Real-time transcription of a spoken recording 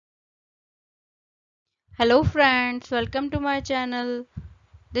Hello friends, welcome to my channel.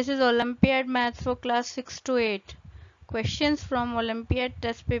 This is Olympiad Math for class 6 to 8. Questions from Olympiad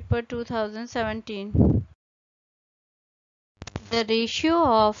test paper 2017. The ratio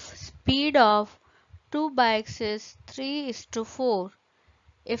of speed of two bikes is 3:4.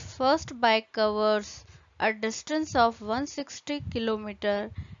 If first bike covers a distance of 160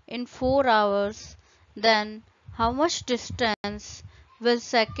 km in 4 hours, then how much distance will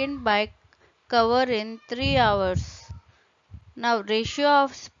second bike cover in 3 hours? Now ratio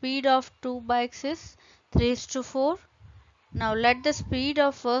of speed of two bikes is 3:4. Now let the speed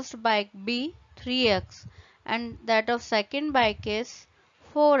of first bike be 3x and that of second bike is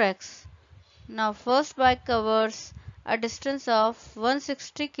 4x. Now first bike covers a distance of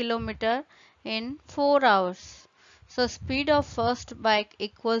 160 km in 4 hours. So speed of first bike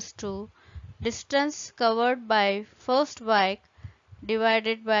equals to distance covered by first bike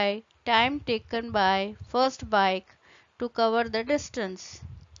divided by time taken by first bike to cover the distance.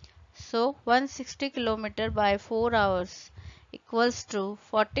 So 160 km by 4 hours equals to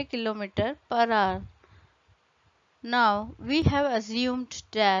 40 km per hour. Now we have assumed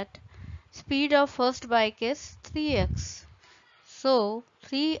that speed of first bike is 3x. So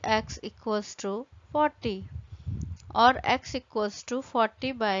 3x equals to 40 or x equals to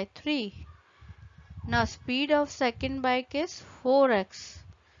 40 by 3. Now speed of second bike is 4x.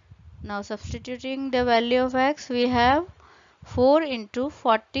 Now substituting the value of x, we have 4 into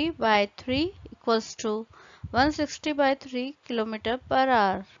 40 by 3 equals to 160 by 3 km per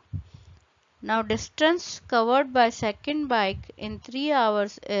hour. Now distance covered by second bike in 3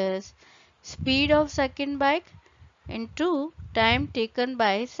 hours is speed of second bike into time taken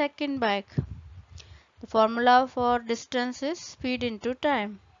by second bike. The formula for distance is speed into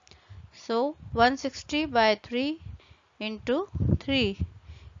time. So 160 by 3 into 3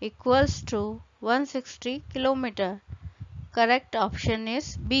 equals to 160 km. Correct option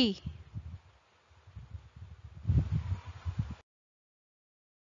is B.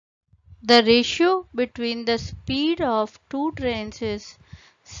 The ratio between the speed of two trains is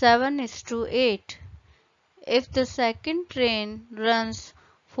 7:8. If the second train runs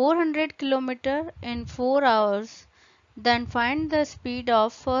 400 km in 4 hours, then find the speed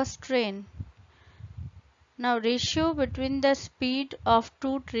of first train. Now ratio between the speed of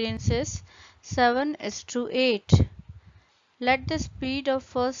two trains is 7:8. Let the speed of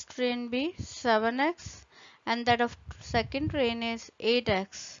first train be 7x and that of second train is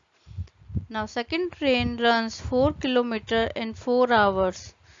 8x. Now second train runs 4 km in 4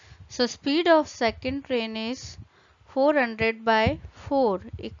 hours. So speed of second train is 400 by 4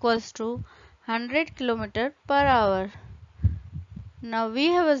 equals to 100 km per hour. Now we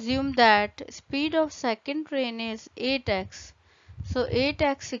have assumed that speed of second train is 8x. So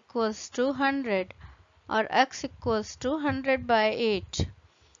 8x equals to 100 or x equals to 100 by 8.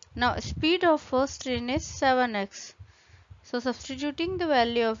 Now speed of first train is 7x. So substituting the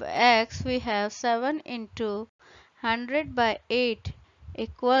value of x, we have 7 into 100 by 8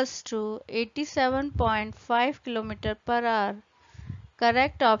 equals to 87.5 km per hour.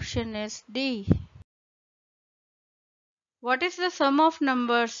 Correct option is D. What is the sum of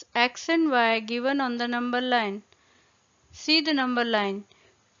numbers x and y given on the number line? See the number line.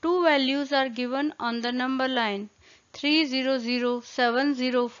 Two values are given on the number line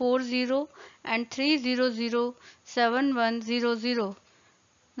 3007040 and 3007100.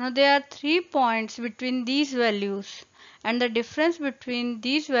 Now there are 3 points between these values and the difference between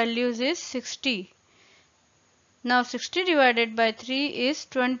these values is 60. Now 60 divided by 3 is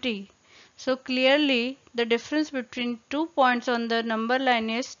 20. So clearly the difference between 2 points on the number line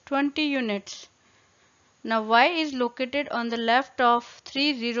is 20 units. Now y is located on the left of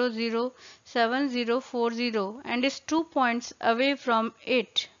 3007040 and is 2 points away from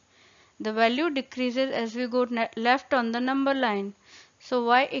it. The value decreases as we go left on the number line. So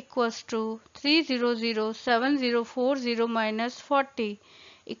y equals to 3007040 minus 40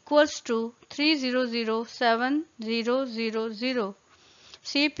 equals to 3007000.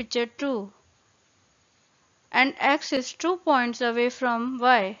 See picture 2. And x is 2 points away from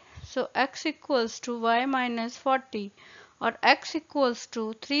y. So x equals to y minus 40 or x equals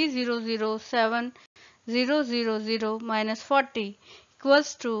to 3007000 minus 40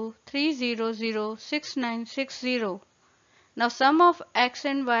 equals to 3006960. Now sum of x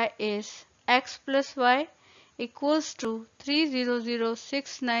and y is x plus y equals to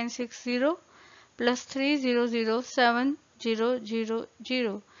 3006960 plus 3007000.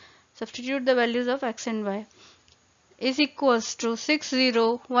 Substitute the values of x and y is equals to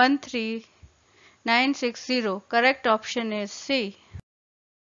 6013960. Correct option is C.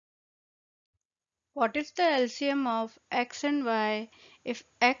 What is the LCM of x and y if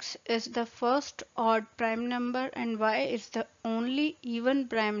x is the first odd prime number and y is the only even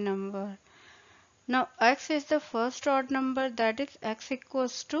prime number? Now x is the first odd number, that is x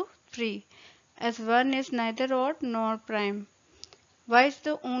equals to 3, as 1 is neither odd nor prime. Y is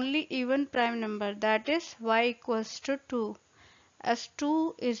the only even prime number, that is y equals to 2, as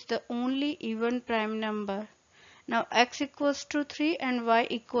 2 is the only even prime number. Now x equals to 3 and y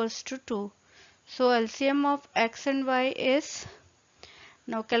equals to 2. So LCM of x and y is,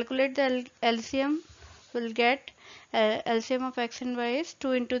 now calculate the LCM, will get LCM of x and y is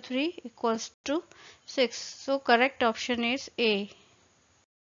 2 into 3 equals to 6. So correct option is A.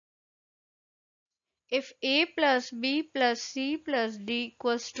 If A plus B plus C plus D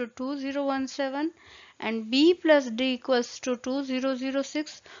equals to 2017 and B plus D equals to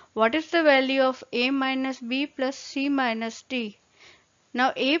 2006, what is the value of A minus B plus C minus D?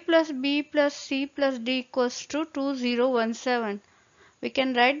 Now A plus B plus C plus D equals to 2017. We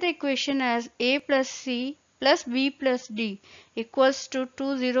can write the equation as A plus C plus B plus D equals to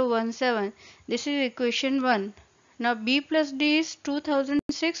 2017. This is equation 1. Now B plus D is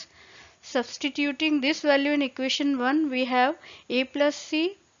 2006. Substituting this value in equation 1, we have A plus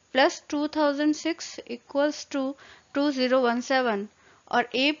C plus 2006 equals to 2017, or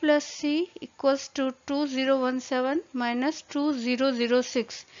A plus C equals to 2017 minus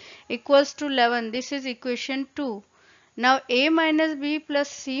 2006 equals to 11. This is equation 2. Now A minus B plus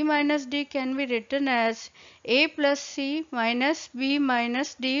C minus D can be written as A plus C minus B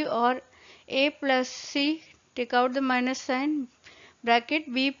minus D, or A plus C, take out the minus sign,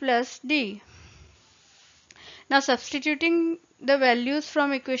 bracket B plus D. Now substituting the values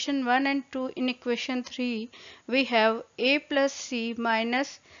from equation 1 and 2 in equation 3, we have A plus C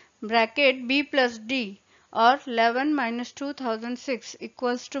minus bracket B plus D, or 11 minus 2006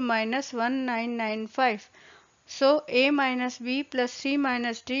 equals to minus 1995. So A minus B plus C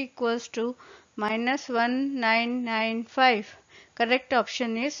minus D equals to minus 1995. Correct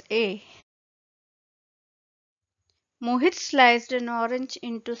option is A. Mohit sliced an orange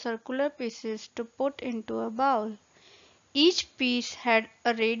into circular pieces to put into a bowl. Each piece had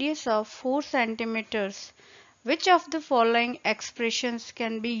a radius of 4 centimeters. Which of the following expressions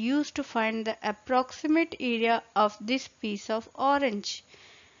can be used to find the approximate area of this piece of orange?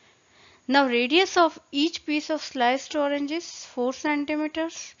 Now radius of each piece of sliced orange is 4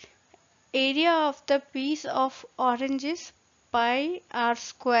 centimeters. Area of the piece of orange is pi r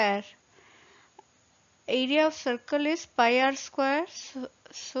square. Area of circle is pi r square.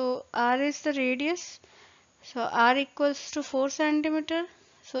 So r is the radius. So r equals to 4 centimeter.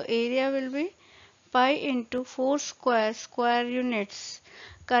 So area will be pi into 4 square units.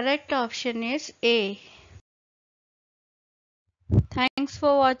 Correct option is A. Thanks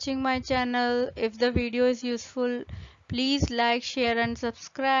for watching my channel. If the video is useful, please like, share and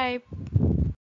subscribe.